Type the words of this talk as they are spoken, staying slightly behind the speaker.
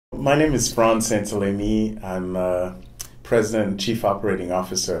My name is Frantz Saintellemy. I'm President and Chief Operating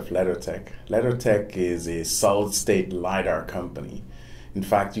Officer of LeddarTech. LeddarTech is a solid-state LiDAR company. In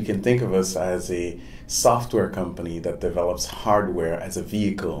fact, you can think of us as a software company that develops hardware as a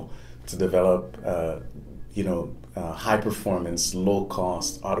vehicle to develop high-performance,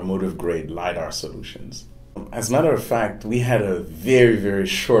 low-cost, automotive-grade LiDAR solutions. As a matter of fact, we had a very, very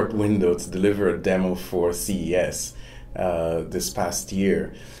short window to deliver a demo for CES this past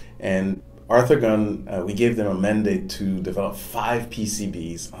year. And Orthogone, we gave them a mandate to develop 5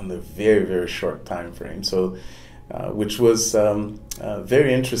 PCBs on a very, very short time frame. So, which was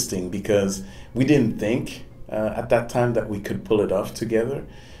very interesting because we didn't think at that time that we could pull it off together.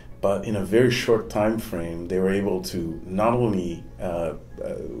 But in a very short time frame, they were able to not only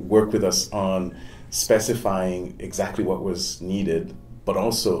work with us on specifying exactly what was needed, but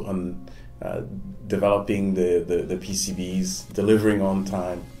also on developing the PCBs, delivering on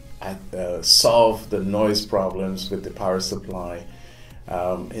time, solve the noise problems with the power supply.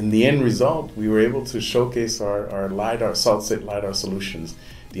 In the end result, we were able to showcase our LiDAR, solid-state LiDAR solutions,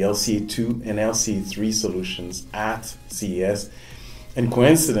 the LCA2 and LCA3 solutions at CES. And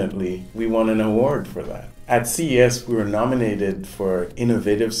coincidentally, we won an award for that. At CES, we were nominated for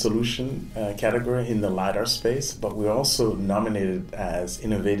Innovative Solution category in the LiDAR space, but we were also nominated as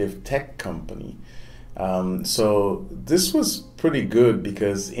Innovative Tech Company. So this was pretty good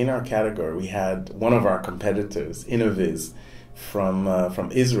because in our category, we had one of our competitors, Innoviz,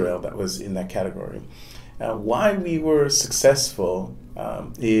 from Israel, that was in that category. Why we were successful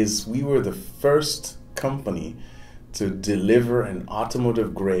is we were the first company to deliver an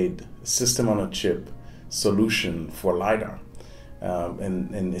automotive-grade system-on-a-chip solution for LiDAR,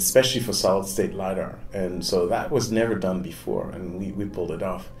 and especially for solid-state LiDAR. And so that was never done before, and we pulled it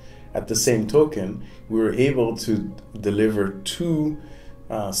off. At the same token, we were able to deliver 2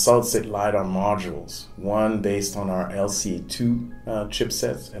 solid-state LiDAR modules, one based on our LCA2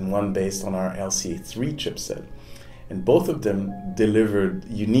 chipset and one based on our LCA3 chipset. And both of them delivered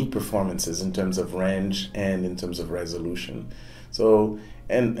unique performances in terms of range and in terms of resolution. So,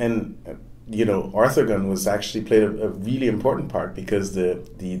 Orthogone was actually played a really important part because the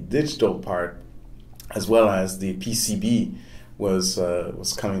digital part, as well as the PCB,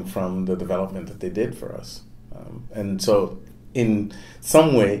 was coming from the development that they did for us. And so, in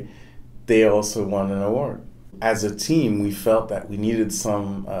some way, they also won an award. As a team, we felt that we needed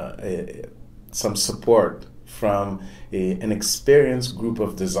some support from an experienced group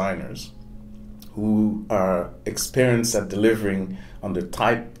of designers who are experienced at delivering under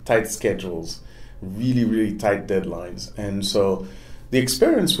tight schedules, really, really tight deadlines. And so the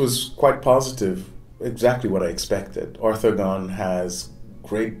experience was quite positive, exactly what I expected. Orthogone has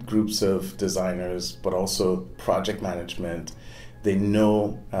great groups of designers, but also project management. They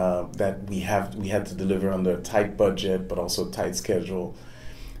know that we had to deliver under a tight budget, but also tight schedule.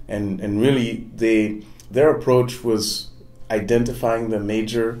 And really, their approach was identifying the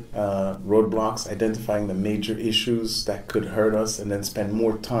major roadblocks, identifying the major issues that could hurt us, and then spend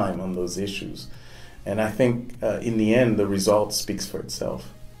more time on those issues. And I think in the end, the result speaks for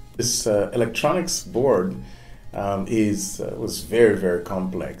itself. This electronics board was very, very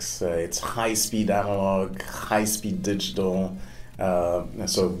complex. It's high-speed analog, high-speed digital,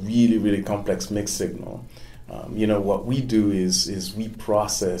 so really, really complex mixed signal. What we do is we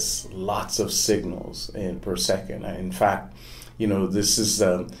process lots of signals per second. In fact, this is,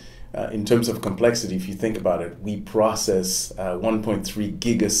 in terms of complexity, if you think about it, we process 1.3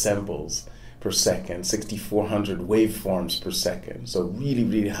 gigasamples per second, 6,400 waveforms per second. So really,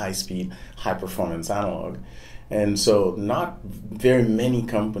 really high speed, high performance analog. And so not very many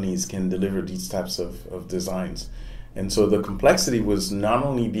companies can deliver these types of designs. And so the complexity was not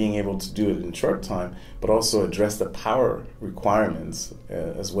only being able to do it in short time, but also address the power requirements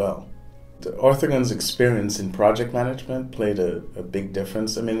as well. Orthogone's experience in project management played a big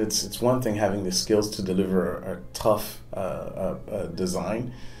difference. I mean, it's one thing having the skills to deliver a tough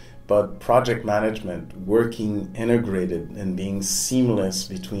design, but project management, working integrated and being seamless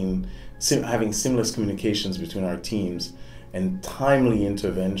having seamless communications between our teams and timely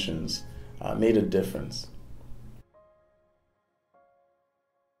interventions made a difference.